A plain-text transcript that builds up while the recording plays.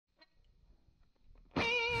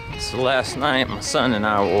So last night my son and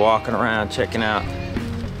I were walking around checking out,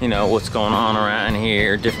 you know, what's going on around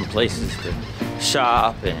here, different places to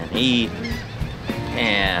shop and eat.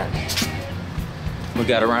 And we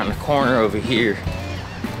got around the corner over here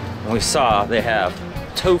and we saw they have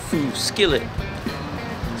tofu skillet.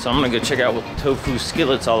 So I'm gonna go check out what the tofu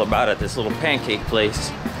skillet's all about at this little pancake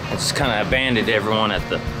place. I just kind of abandoned everyone at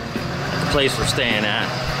the place we're staying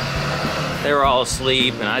at. They were all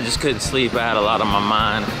asleep and I just couldn't sleep. I had a lot on my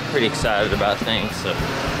mind. Pretty excited about things, so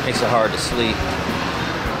it makes it hard to sleep.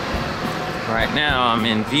 Right now I'm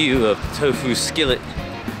in view of the tofu skillet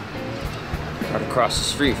right across the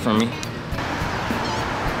street from me.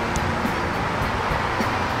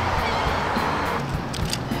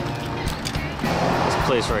 This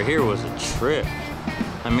place right here was a trip.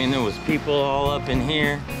 I mean, there was people all up in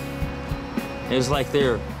here. It was like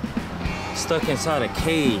they're stuck inside a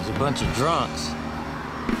cage, a bunch of drunks.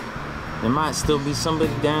 There might still be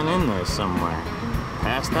somebody down in there somewhere,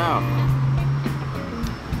 passed out.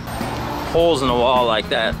 Holes in the wall like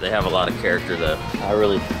that, they have a lot of character though. I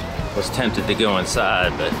really was tempted to go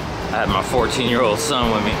inside, but I had my 14-year-old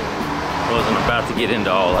son with me. I wasn't about to get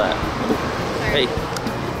into all that. Hey,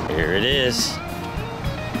 here it is.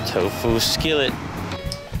 Tofu skillet.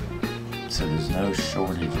 So there's no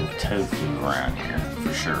shortage of tofu around here,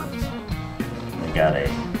 for sure. We got a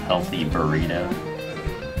healthy burrito,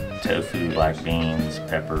 tofu, black beans,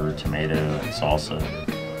 pepper, tomato, and salsa.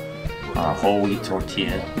 Whole wheat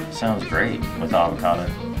tortilla, sounds great with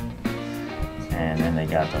avocado. And then they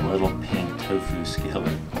got the little pink tofu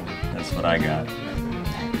skillet. That's what I got.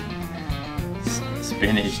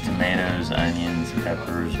 Spinach, tomatoes, onions,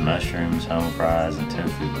 peppers, mushrooms, home fries, and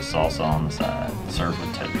tofu with salsa on the side. Served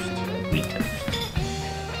with toast, wheat toast.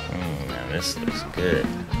 Now this looks good.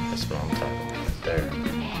 That's what I'm talking about there.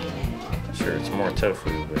 Sure, it's more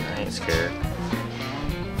tofu, but I ain't scared.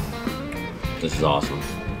 This is awesome.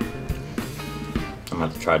 I'm gonna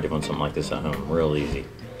have to try doing something like this at home. Real easy.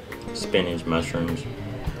 Spinach, mushrooms,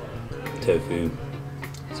 tofu,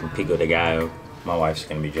 some pico de gallo. My wife's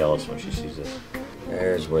gonna be jealous when she sees this.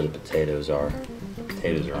 There's where the potatoes are. The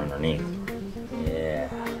potatoes are underneath. Yeah.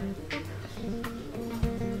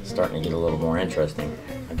 It's starting to get a little more interesting.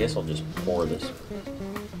 I guess I'll just pour this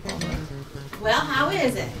on there. Well, how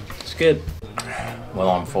is it? It's good. Well,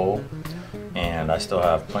 I'm full, and I still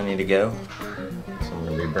have plenty to go. So I'm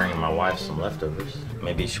gonna be bringing my wife some leftovers.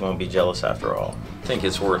 Maybe she won't be jealous after all. I think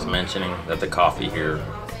it's worth mentioning that the coffee here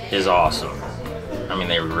is awesome. I mean,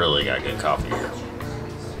 they really got good coffee here.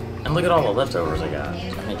 And look at all the leftovers I got.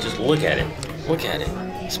 I mean, just look at it. Look at it.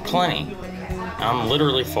 It's plenty. I'm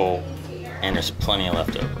literally full, and there's plenty of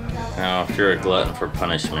leftover. Now, if you're a glutton for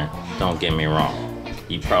punishment, don't get me wrong.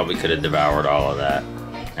 You probably could have devoured all of that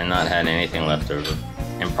and not had anything left over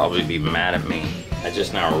and probably be mad at me. I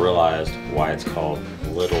just now realized why it's called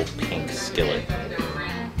Little Pink Skillet.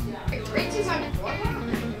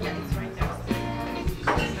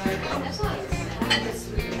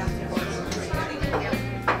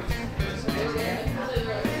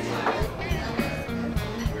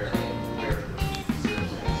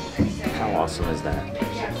 How awesome is that?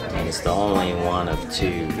 And it's the only one of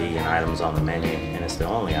 2 vegan items on the menu, and it's the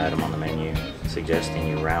only item on the menu suggesting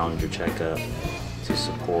you round your checkup to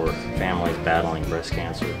support families battling breast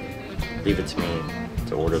cancer. Leave it to me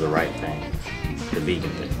to order the right thing, the vegan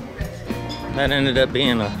thing. That ended up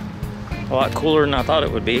being a lot cooler than I thought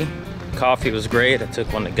it would be. Coffee was great. I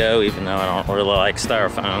took one to go, even though I don't really like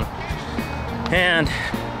styrofoam. And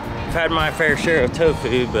I've had my fair share of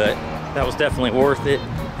tofu, but that was definitely worth it.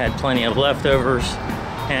 Had plenty of leftovers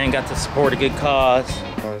and got to support a good cause.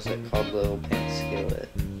 Why is it called Little Pink Skillet?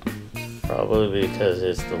 Probably because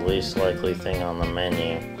it's the least likely thing on the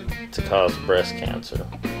menu to cause breast cancer.